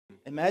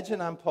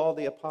Imagine I'm Paul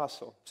the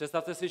apostle,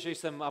 Představte si, že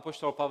jsem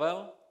apoštol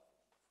Pavel.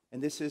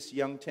 and this is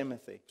young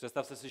Timothy.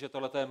 Představte si, že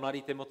tohle je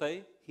mladý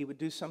Timotej. He would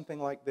do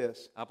something like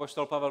this. A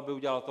apoštol Pavel by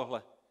udělal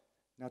tohle.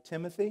 Now,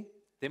 Timothy,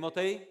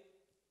 Timotej,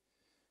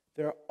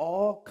 there are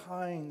all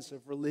kinds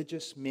of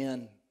religious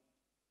men.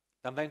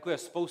 tam venku je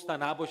spousta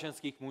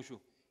náboženských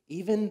mužů.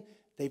 Even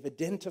they've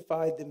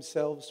identified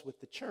themselves with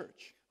the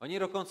church, Oni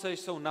dokonce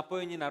jsou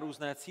napojeni na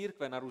různé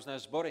církve, na různé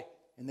sbory.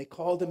 and they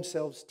call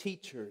themselves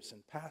teachers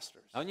and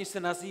pastors. A oni se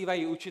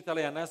nazývají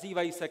učiteli a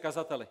nazývají se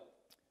kazateli.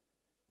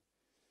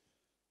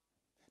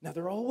 Now,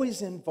 they're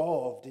always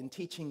involved in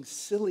teaching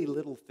silly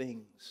little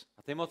things.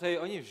 A Timotej,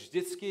 oni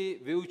vždycky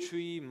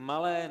vyučují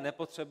malé,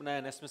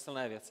 nepotřebné,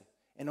 nesmyslné věci.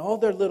 And all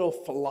their little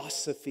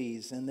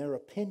philosophies and their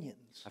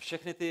opinions, A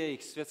všechny ty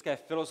jejich světské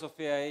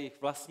filozofie,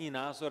 jejich vlastní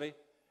názory,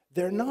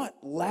 they're not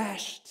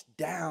lashed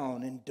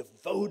down and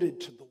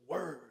devoted to the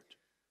word.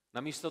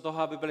 namísto toho,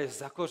 aby byli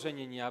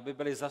zakořeněni, aby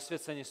byli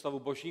zasvěceni slovu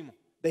Božímu.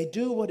 They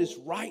do what is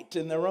right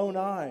in their own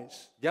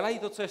eyes. Dělají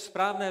to, co je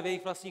správné v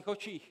jejich vlastních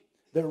očích.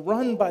 They're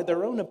run by their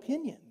own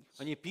opinions.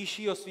 Oni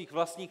píší o svých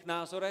vlastních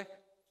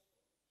názorech.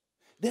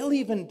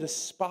 They'll even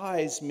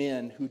despise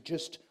men who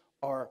just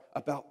are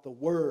about the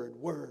word,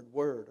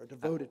 are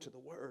devoted to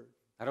the word.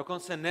 A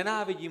dokonce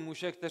nenávidí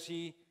muže,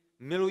 kteří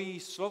milují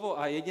slovo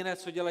a jediné,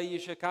 co dělají, je,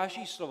 že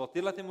káží slovo.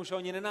 Tyhle ty muže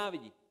oni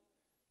nenávidí.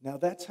 Now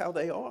that's how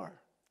they are.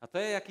 A to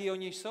je, jaký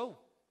oni jsou.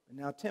 And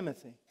now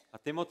Timothy, A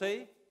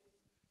Timotej,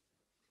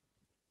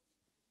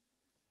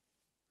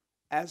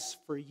 as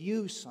for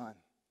you, son,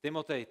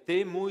 Timotej,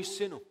 ty můj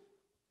synu,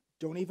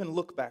 don't even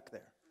look back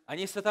there.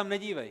 ani se tam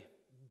nedívej.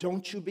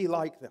 Don't you be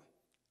like them.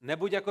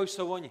 Nebuď jako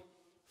jsou oni.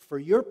 For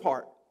your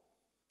part,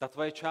 Ta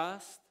tvoje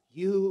část,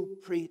 you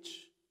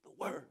preach the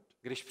word.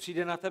 když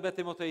přijde na tebe,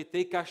 Timotej,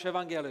 ty kaž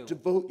evangelium.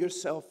 Devote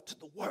yourself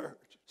to the word.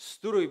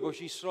 Studuj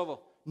Boží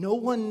slovo. No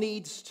one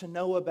needs to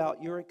know about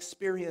your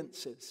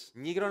experiences.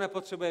 Nikdo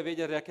nepotřebuje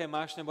vědět, jaké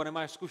máš nebo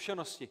nemáš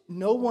zkušenosti.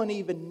 No one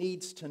even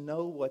needs to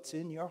know what's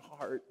in your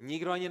heart,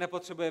 Nikdo ani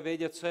nepotřebuje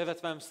vědět, co je ve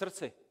tvém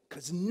srdci.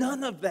 because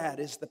none of that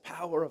is the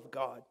power of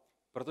God.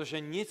 Protože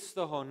nic z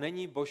toho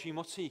není Boží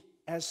mocí.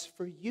 As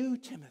for you,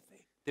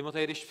 Timothy,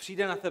 Timotej, když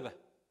přijde na tebe,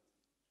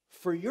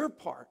 for your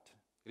part,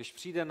 když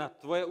přijde na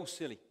tvoje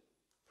úsilí,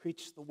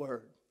 preach the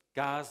word.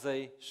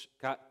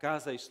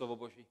 kázej slovo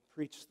Boží.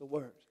 Preach the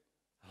word.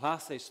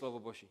 Hlásej slovo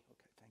Boží.